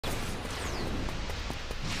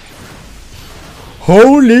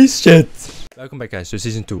Holy shit! Welcome back guys to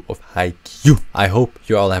season 2 of HAIKYUU. I hope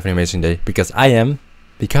you all have an amazing day, because I am.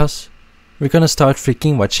 Because we're gonna start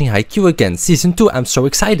freaking watching HAIKYUU again. Season 2, I'm so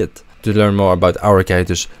excited to learn more about our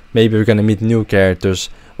characters. Maybe we're gonna meet new characters.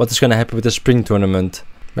 What is gonna happen with the spring tournament.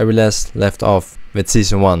 Where we left off with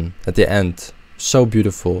season 1 at the end. So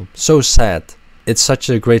beautiful, so sad. It's such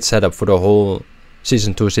a great setup for the whole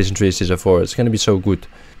season 2, season 3, season 4. It's gonna be so good.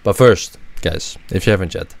 But first, guys, if you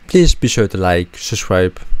haven't yet, please be sure to like,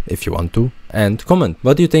 subscribe if you want to, and comment.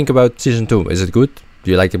 What do you think about season 2? Is it good? Do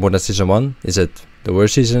you like it more than season 1? Is it the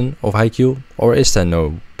worst season of HAIKYUU? Or is there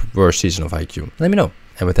no worst season of HAIKYUU? Let me know.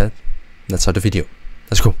 And with that, let's start the video.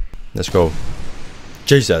 Let's go. Let's go.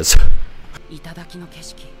 Jesus.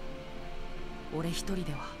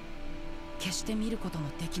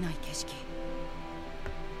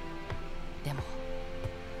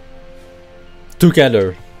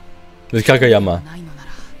 Together with Kagayama.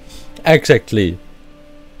 Exactly.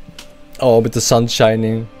 Oh, with the sun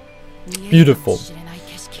shining. Beautiful.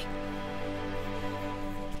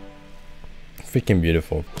 Freaking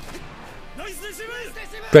beautiful.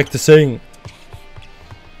 Practicing.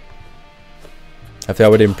 Have they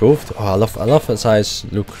already improved? Oh, I love his eyes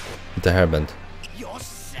look with the hairband.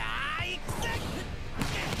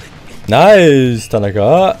 Nice,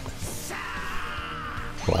 Tanaka.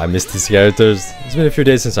 Oh, I miss these characters. It's been a few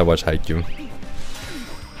days since I watched HAIKYUU.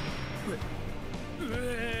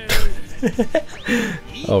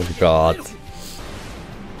 Oh god.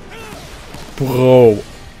 Bro.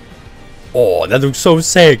 Oh, that looks so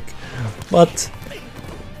sick. What?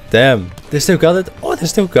 Damn. They still got it? Oh, they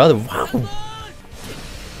still got it. Wow.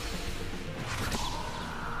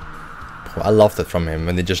 Bro, I love that from him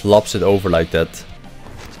when he just lobs it over like that.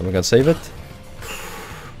 Someone can save it?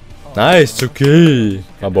 Nice, Tsuki,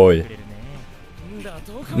 my boy.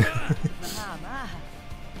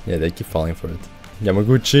 Yeah, they keep falling for it.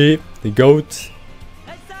 Yamaguchi, the goat.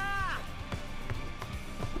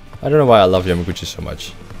 I don't know why I love Yamaguchi so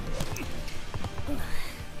much.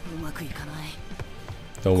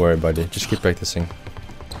 Don't worry, buddy. Just keep practicing.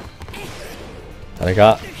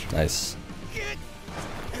 Tanaka, nice.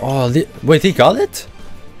 Oh, wait, he got it?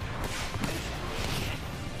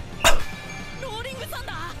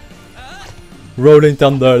 Rolling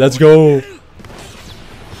Thunder, let's go!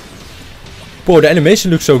 Bro, the animation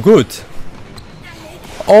looks so good.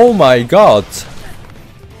 Oh my god.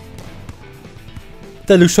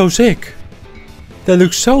 That looks so sick. That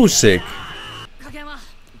looks so sick.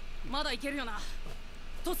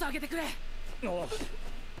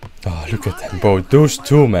 Oh, look at them, bro. Those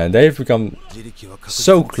two, man. They've become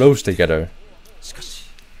so close together.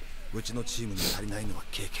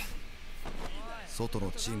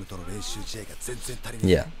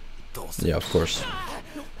 Yeah. Yeah, of course.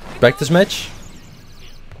 Practice match?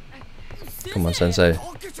 Come on, sensei.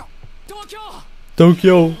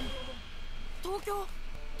 Tokyo!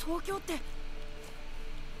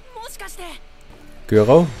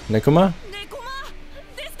 Kuro? Nekoma?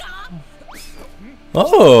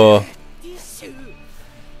 Oh!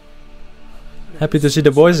 Happy to see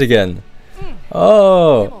the boys again.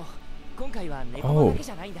 Oh! Oh!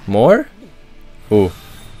 More? Oh.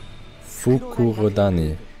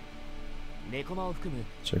 Fukurodani.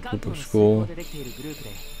 It's a group of school.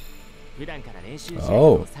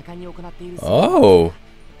 Oh. Oh.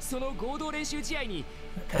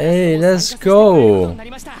 Hey, let's go.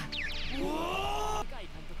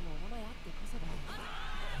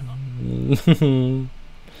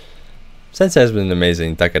 Sensei has been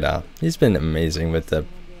amazing, Takeda. He's been amazing with the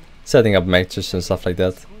setting up matches and stuff like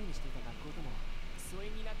that.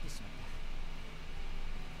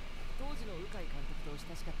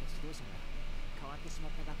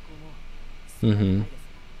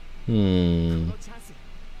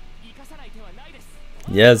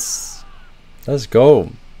 Yes. Let's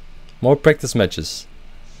go. More practice matches.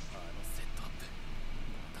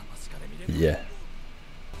 Yeah.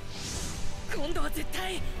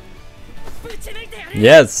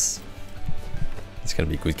 Yes. It's gonna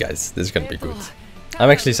be good, guys. This is gonna be good.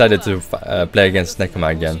 I'm actually excited to play against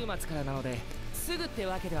Nekoma again.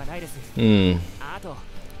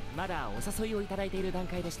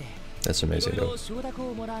 That's amazing though.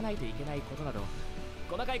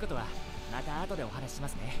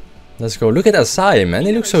 Let's go. Look at Asai, man.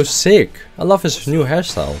 He looks so sick. I love his new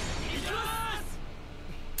hairstyle.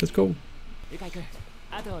 Let's go.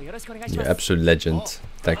 You're absolute legend,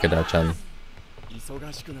 Takeda-chan.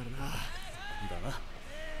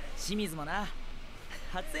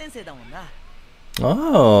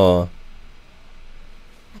 Oh.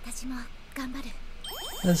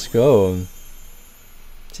 Let's go.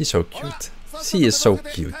 She's so cute. She is so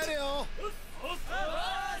cute.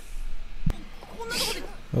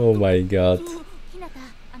 Oh my god.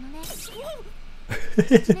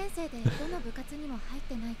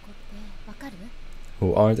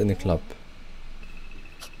 Who aren't in the club.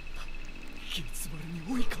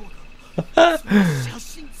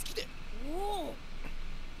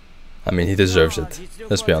 I mean, he deserves it.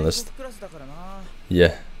 Let's be honest.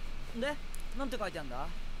 Yeah.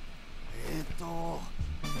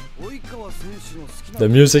 The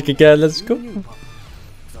music again, let's go.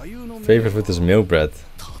 Favorite food is milk bread.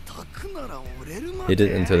 Hit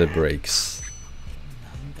it into the brakes.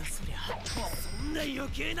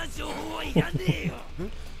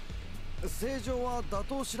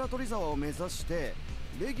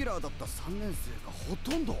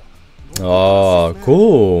 Oh,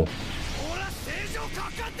 cool.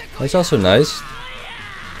 That's also nice.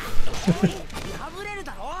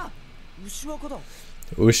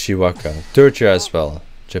 Ushiwaka, third year as well.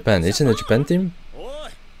 Japan, is he in the Japan team?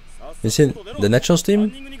 Is he in the Naturals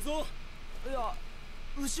team?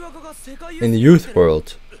 In the youth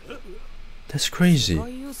world. That's crazy.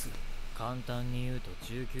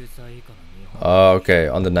 Oh, okay,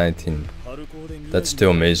 under 19. That's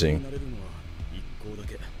still amazing.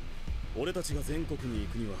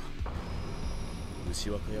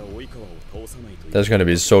 That's gonna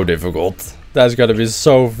be so difficult. That's gonna be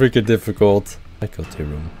so freaking difficult. Faculty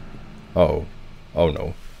room. Oh. Oh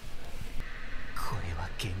no.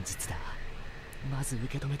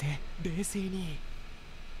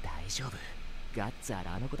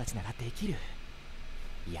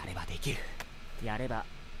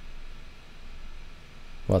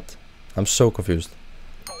 What? I'm so confused.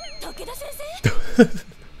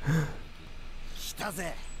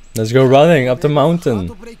 Let's go running up the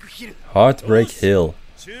mountain. Heartbreak Hill.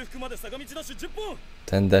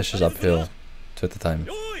 10 dashes uphill. 2 at a time.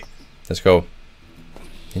 Let's go.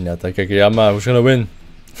 Hinata Kageyama, who's gonna win?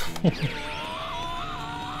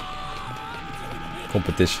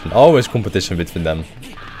 Competition. Always competition between them.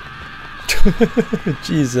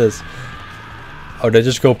 Jesus. Oh, they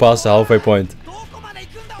just go past the halfway point.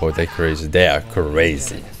 Oh, they're crazy. They are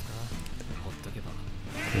crazy.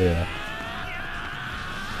 Yeah.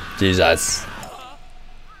 Jesus.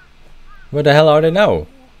 Where the hell are they now?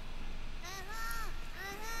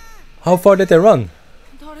 How far did they run?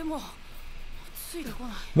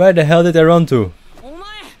 Where the hell did they run to?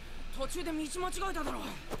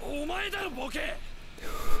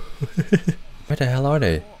 Where the hell are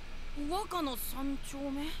they?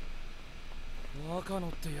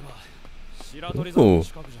 Ooh,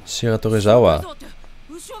 Shiratorizawa.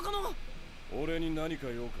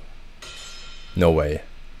 No way.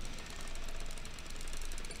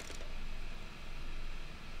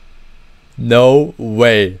 No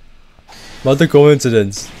way. What a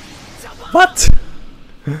coincidence. What?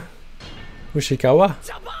 Ushikawa?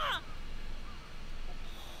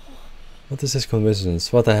 What is this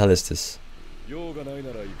coincidence? What the hell is this?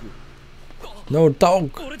 No,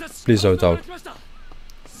 dog! Please don't dog.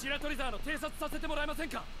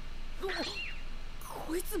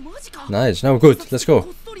 Nice, now good, let's go.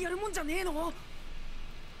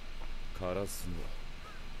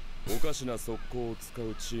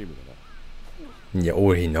 Yeah,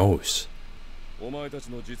 oh, he knows.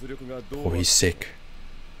 Oh, he's sick.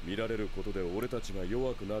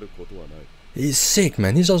 He's sick,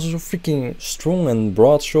 man. He's also so freaking strong and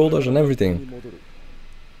broad shoulders and everything.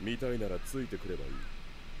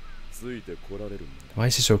 Why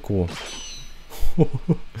is he so cool?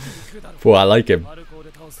 Boy, I like him.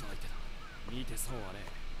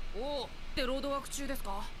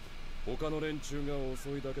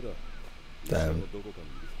 Damn.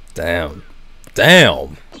 Damn.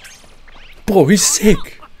 Damn. Bro, he's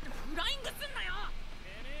sick.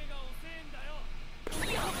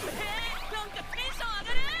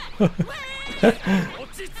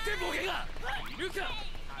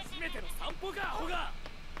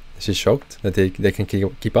 Is he shocked that they can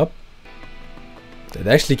keep up?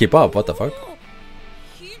 They actually keep up, what the fuck?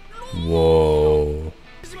 Whoa.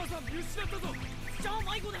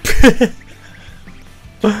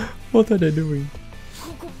 What are they doing?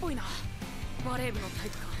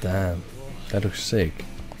 Damn, that looks sick.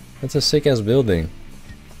 That's a sick ass building.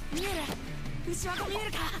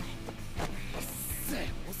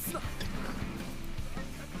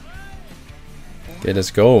 Okay,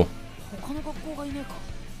 let's go.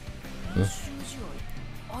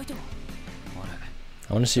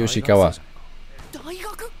 I want to see Yoshikawa.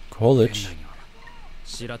 College?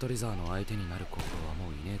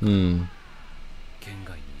 Hmm.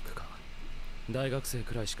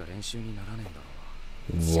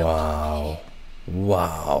 Wow.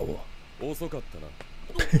 Wow.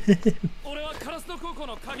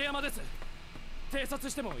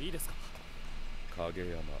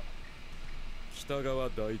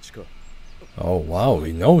 Oh wow,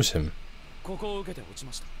 he knows him.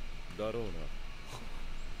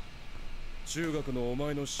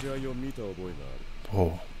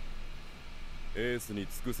 Oh.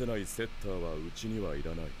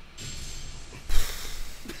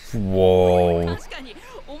 Whoa.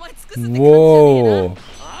 Whoa.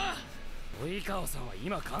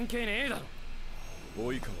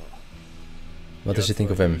 What does he think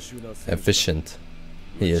of him? Efficient.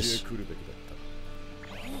 He is.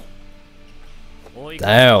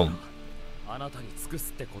 Damn.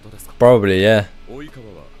 Probably, yeah.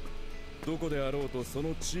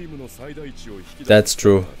 That's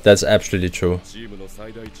true. That's absolutely true.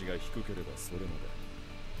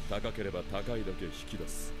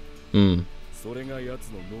 Mm.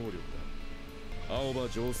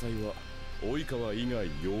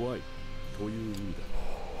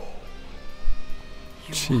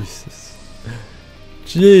 Jesus.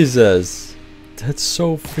 Jesus. That's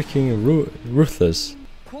so freaking ruthless.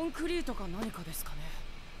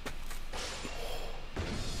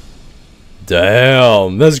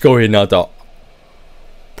 Damn. Let's go, Hinata.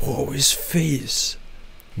 Bro, his face.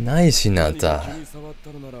 Nice, Hinata.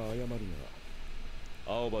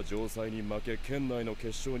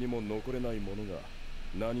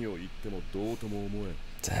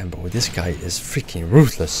 Damn, bro, this guy is freaking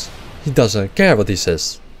ruthless. He doesn't care what he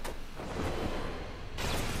says.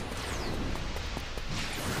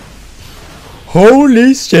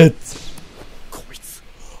 Holy shit!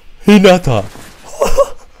 Hinata!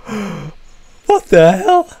 What the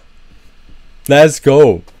hell? Let's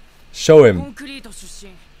go! Show him.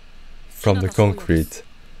 From the concrete.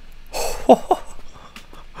 What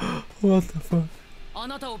the fuck?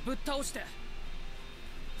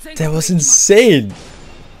 That was insane!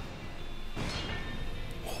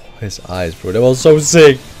 His eyes, bro. That was so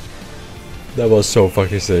sick. That was so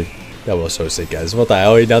fucking sick. That was so sick, guys. What the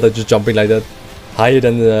hell? Hinata just jumping like that. Higher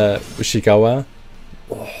than Ushikawa.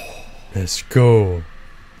 Oh, let's go.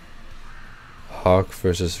 Hawk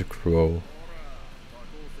versus a crow.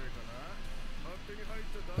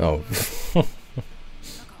 Oh.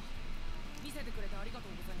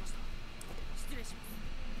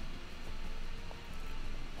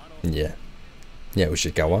 Yeah. Yeah,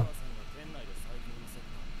 Ushikawa.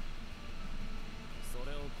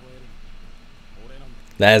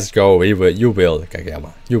 Let's go. You will,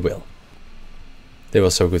 Kageyama. You will. They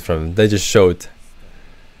were so good from him. They just showed.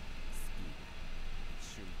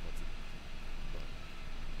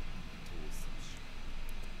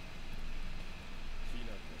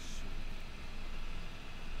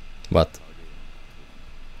 What?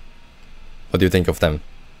 What do you think of them?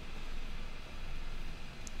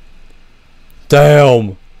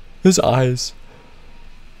 Damn! His eyes.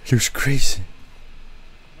 He was crazy.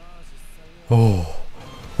 Oh.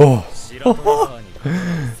 Oh.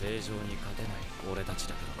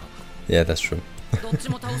 Yeah, that's true.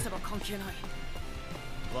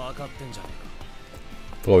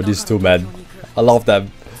 Bro, these two men. I love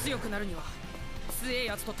them.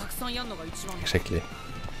 Exactly.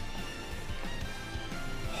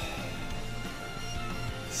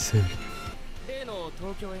 Sick.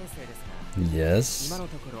 Yes.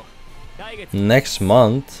 Next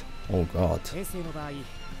month. Oh god.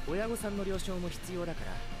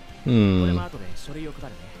 Hmm.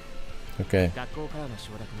 Okay.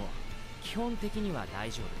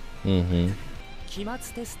 Mm-hmm.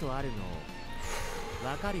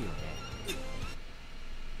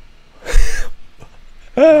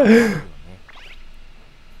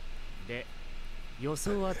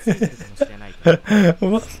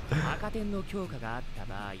 What?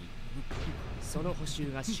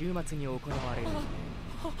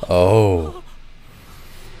 Oh.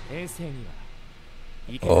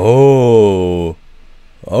 Oh.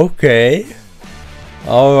 Okay.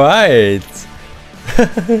 Alright.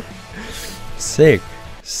 Sick.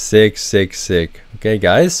 Sick. Okay,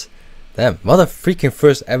 guys. Damn, what a freaking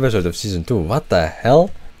first episode of season 2. What the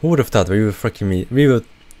hell? Who would have thought we would freaking meet?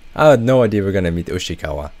 I had no idea we were gonna meet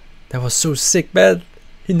Ushikawa. That was so sick, man.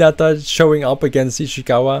 Hinata showing up against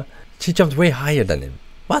Ishikawa. She jumped way higher than him.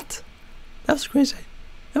 What? That was crazy.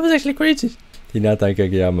 That was actually crazy. Hinata and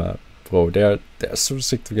Kageyama. Bro, they're so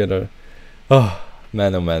sick together. Oh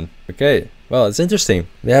man. Okay, well, it's interesting.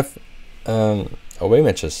 We have away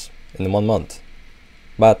matches in 1 month,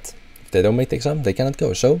 but if they don't make the exam, they cannot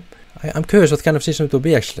go. So I'm curious what kind of season it will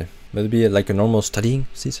be actually. Will it be like a normal studying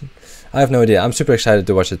season? I have no idea. I'm super excited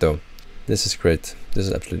to watch it though. This is great. This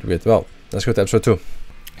is absolutely great. Well, let's go to episode 2.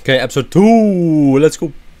 Okay, episode 2. Let's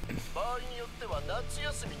go.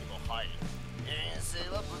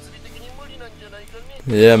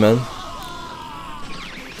 Yeah, man.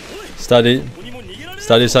 Study.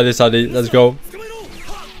 Study, study, study. Let's go.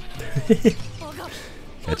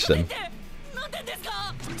 Catch them.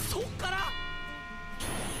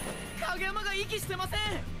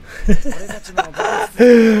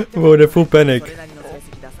 Whoa, they're full panic.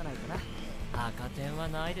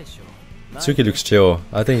 Tsuki looks chill.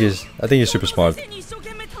 I think he's super smart.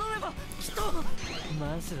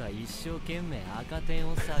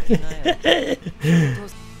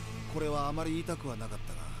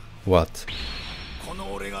 What?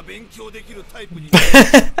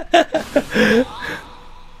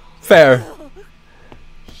 Fair.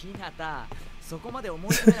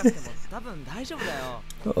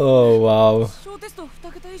 Oh wow.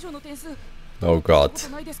 Oh god.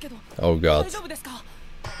 Oh god.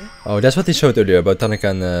 Oh, that's what he showed earlier about Tanaka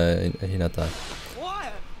and Hinata.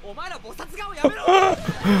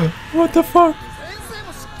 What the fuck?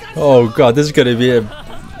 Oh god, this is gonna be a...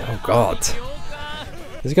 Oh god.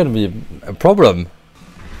 This is gonna be a problem.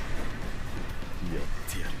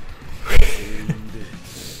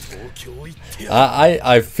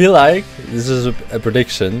 I feel like this is a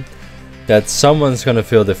prediction that someone's gonna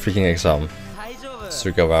fail the freaking exam.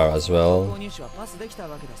 Sugawara as well.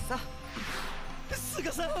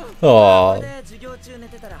 Oh.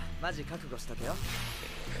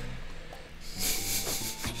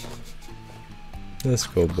 Let's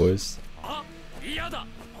go, boys.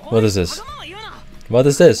 What is this? What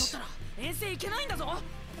is this?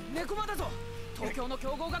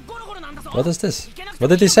 What is this? What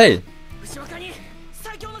did he say?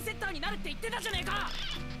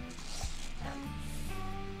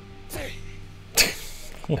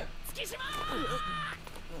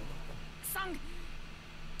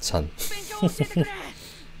 Son.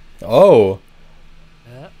 Oh.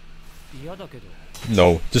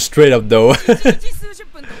 No, just straight up though.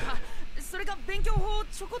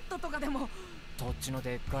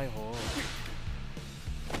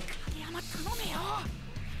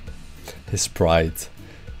 His pride.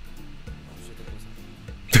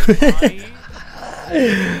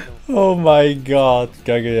 Oh my god,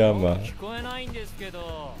 Kageyama.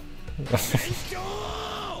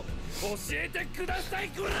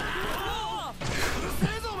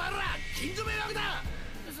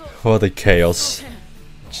 What a chaos.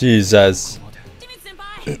 Jesus.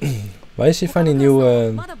 Why is she finding new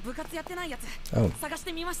oh.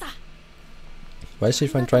 Why is she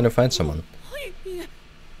trying to find someone?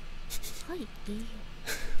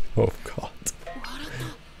 Oh god.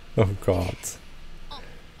 Oh god.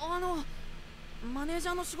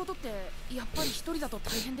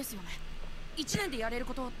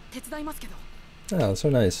 Oh, so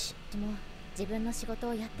nice.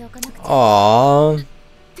 Aww.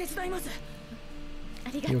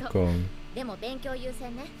 Yoko.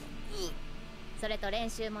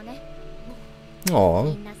 Aww.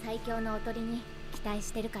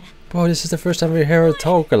 Bro, this is the first time we hear her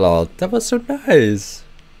talk a lot. That was so nice.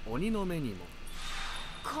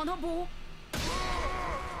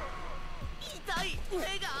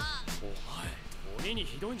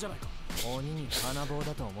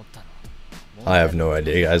 I have no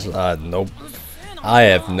idea, guys. Nope. I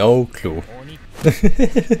have no clue.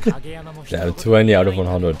 Damn, 20 out of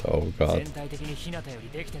 100. Oh god.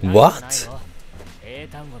 What?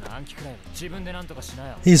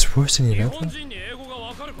 He's worse than you,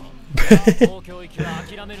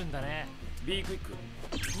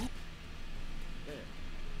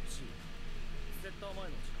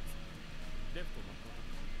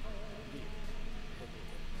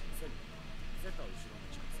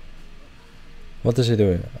 What is he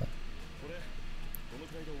doing?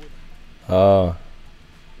 Oh.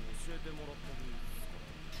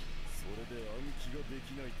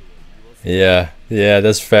 Yeah,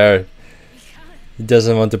 that's fair. He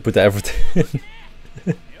doesn't want to put the effort in.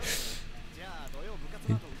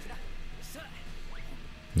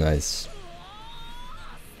 Nice.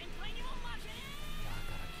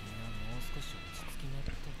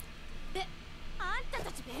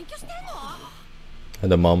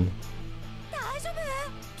 And the mom.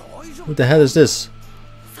 Who the hell is this?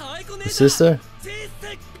 The sister?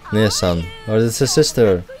 Nia-san. Or is this a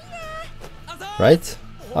sister? Right?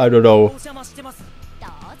 I don't know.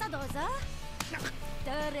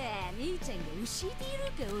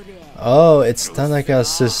 Oh, it's Tanaka's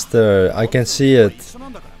sister. I can see it.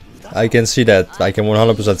 I can see that. I can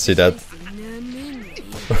 100% see that.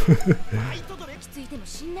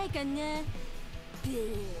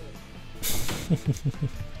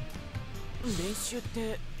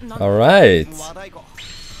 Alright.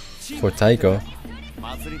 For Taiko.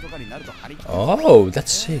 Oh,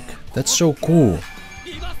 that's sick. That's so cool.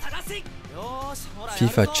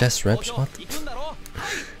 FIFA chess reps, what?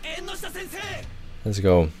 Let's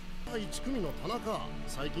go.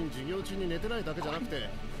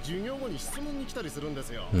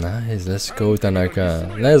 Nice, let's go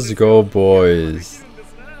Tanaka. Let's go boys.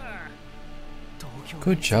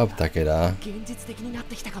 Good job Takeda.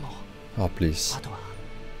 Oh please.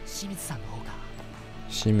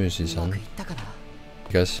 Shimizu-san.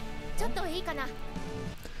 Because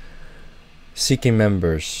seeking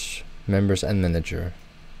members and manager.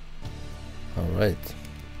 Alright.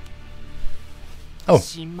 Oh,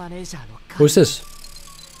 who's this?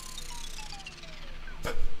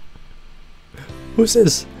 Who's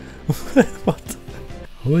this? What?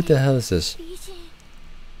 Who the hell is this?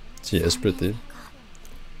 She is pretty.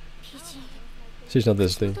 She's not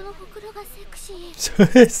listening. So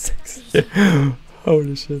sexy.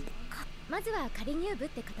 Holy shit.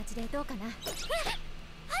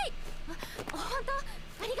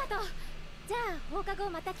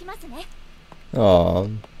 Oh,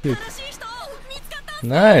 cute.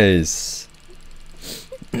 Nice.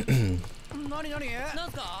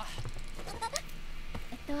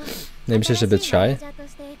 Maybe she's a bit shy.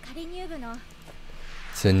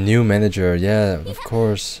 It's a new manager, yeah, of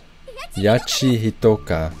course. Yachi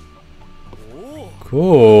Hitoka.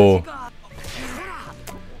 Cool.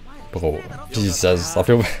 Bro, Jesus, I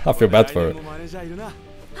feel bad for her.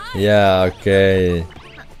 Yeah, okay.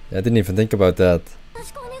 I didn't even think about that.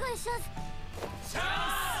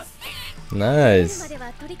 Nice.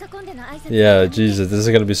 Yeah, Jesus, this is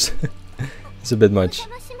gonna be it's a bit much.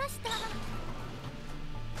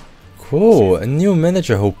 Cool, a new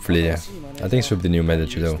manager hopefully. I think she'll be the new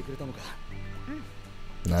manager though.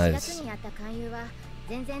 Nice.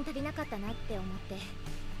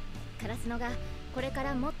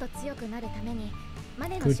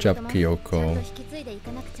 Good job, Kyoko.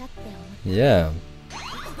 Yeah.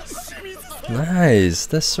 Nice,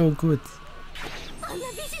 that's so good.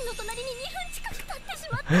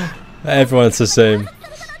 Everyone's the same.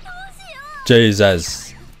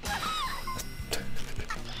 Jesus.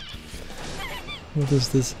 What is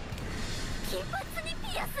this?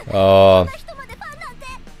 Oh.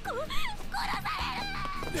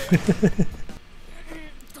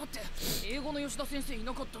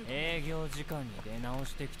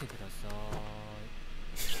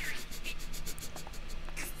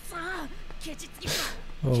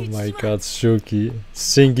 Oh my god, Shuki.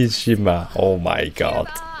 Singishima. Oh my god.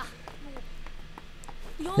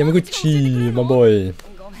 Yamaguchi, my boy.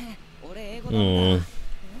 Oh.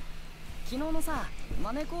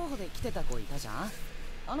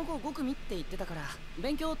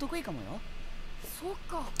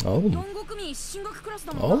 Oh.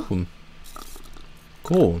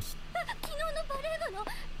 Cool.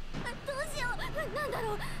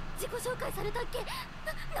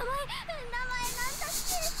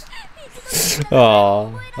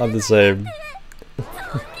 Oh, I'm the same.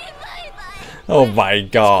 Oh my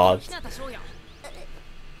god.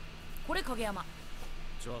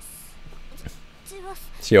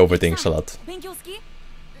 She overthinks a lot.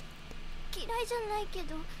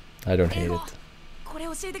 I don't hate it.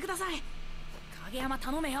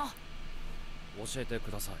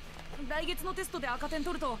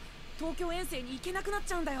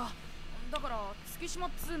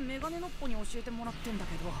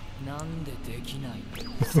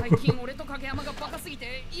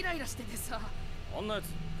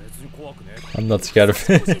 I'm not scared of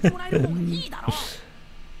it.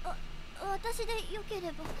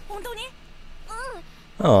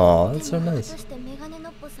 Oh, that's so nice.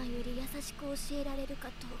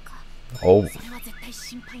 Oh.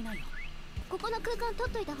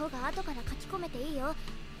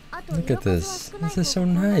 Look at this. This is so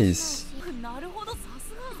nice.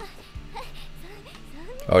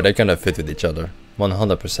 Oh, they kind of fit with each other.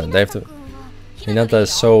 100%. They have to. Hinata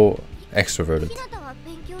is so extroverted.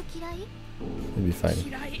 It'll be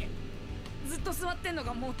fine.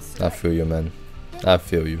 I feel you, man. I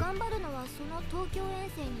feel you.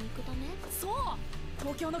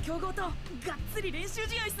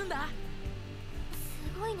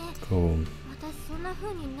 Cool.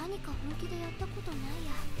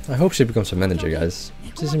 I hope she becomes a manager, guys.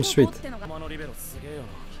 She seems sweet.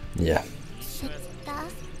 Yeah.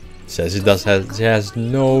 She has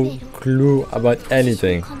no clue about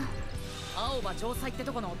anything.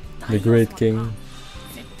 The Great King.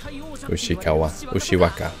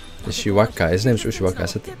 Ushiwaka. His name's Ushiwaka. I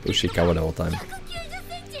said Ushikawa the whole time.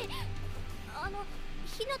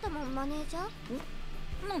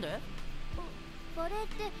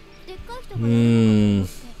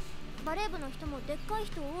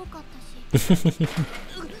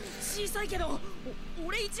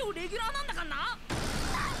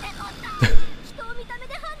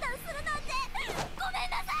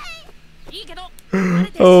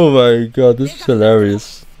 Oh my god, this is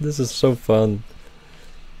hilarious. This is so fun.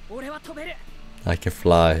 I can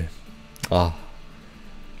fly. Ah,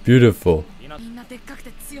 beautiful.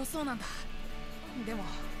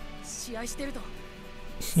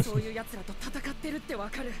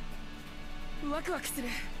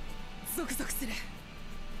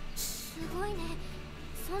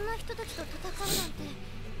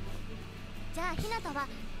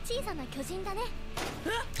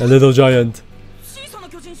 A little giant.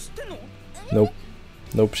 Nope.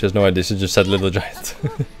 Nope, she has no idea. She just said little giant.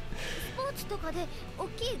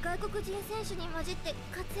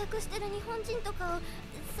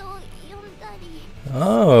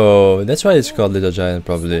 Oh, that's why it's called Little Giant,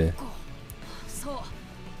 probably.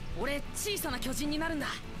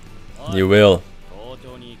 You will.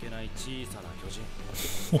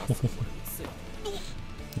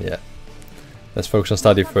 Yeah. Let's focus on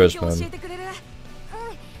study first, man.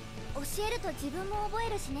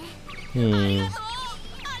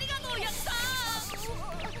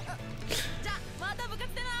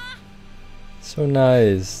 So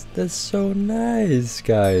nice. That's so nice,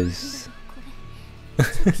 guys.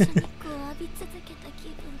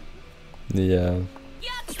 Yeah.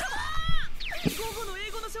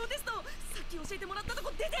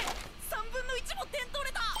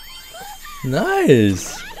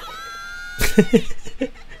 Nice.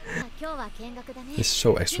 He's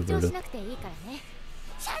so extroverted.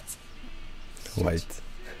 White.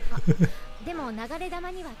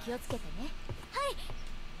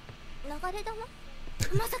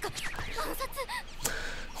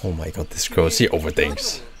 Oh my god, this girl, she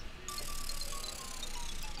overthinks.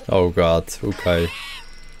 Oh god, okay.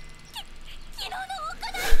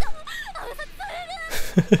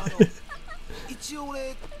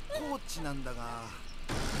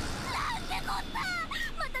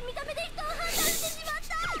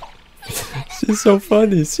 She's so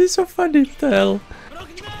funny, she's so funny, what the hell?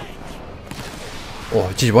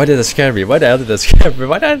 Oh geez, why did that scare me? Why the hell did that scare me?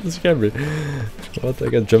 Why did that scare me? What? I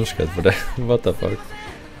got jump scared for that. What the fuck?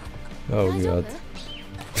 Oh god.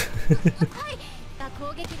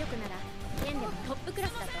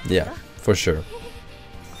 Yeah, for sure.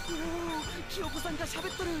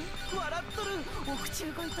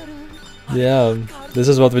 Yeah, this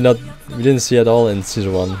is what we didn't see at all in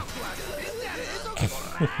season 1.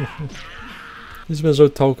 He's been so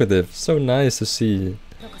talkative, so nice to see.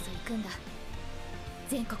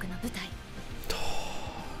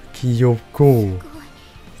 Kyoko,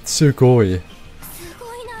 sugoi.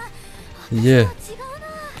 Yeah.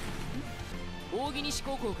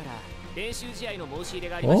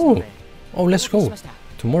 Oh, oh, let's go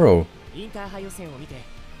tomorrow.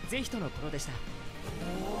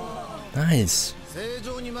 Nice.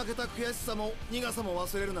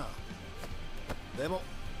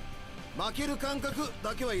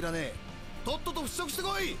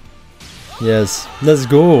 Yes, let's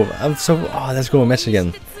go. I'm so. Oh, let's go a match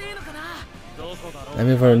again. I'm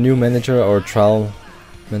here for a new manager or trial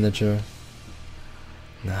manager.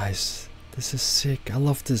 Nice. This is sick. I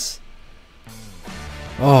love this.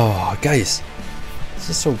 Oh, guys, this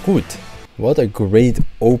is so good. What a great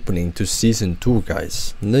opening to season 2,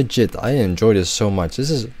 guys. Legit, I enjoyed this so much.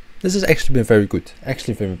 This has actually been very good.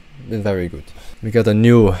 Actually been very good. We got a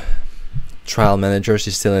new trial manager.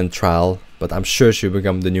 She's still in trial, but I'm sure she'll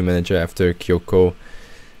become the new manager after Kyoko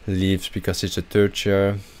leaves because it's a 3rd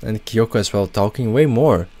year. And Kyoko as well, talking way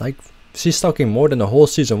more. Like, she's talking more than the whole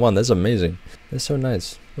season 1. That's amazing. That's so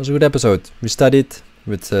nice. It was a good episode. We studied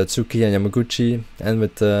with Tsuki and Yamaguchi, and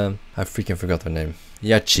with I freaking forgot her name.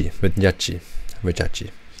 Yachi, with Yachi.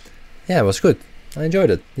 Yeah, it was good. I enjoyed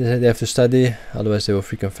it. They have to study, otherwise they will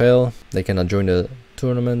freaking fail. They cannot join the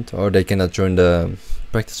tournament, or they cannot join the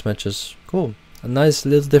practice matches. Cool. A nice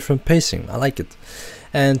little different pacing. I like it.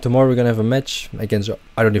 And tomorrow we're gonna have a match against,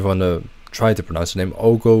 I don't even want to try to pronounce the name,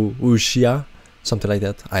 Ogo Ushia, something like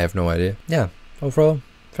that. I have no idea. Yeah, overall,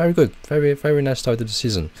 very good. Very nice start to the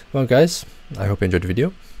season. Well, guys, I hope you enjoyed the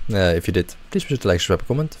video. If you did, please be sure to like, subscribe,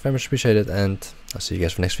 comment. Very much appreciated, and I'll see you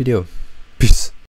guys for the next video. Peace.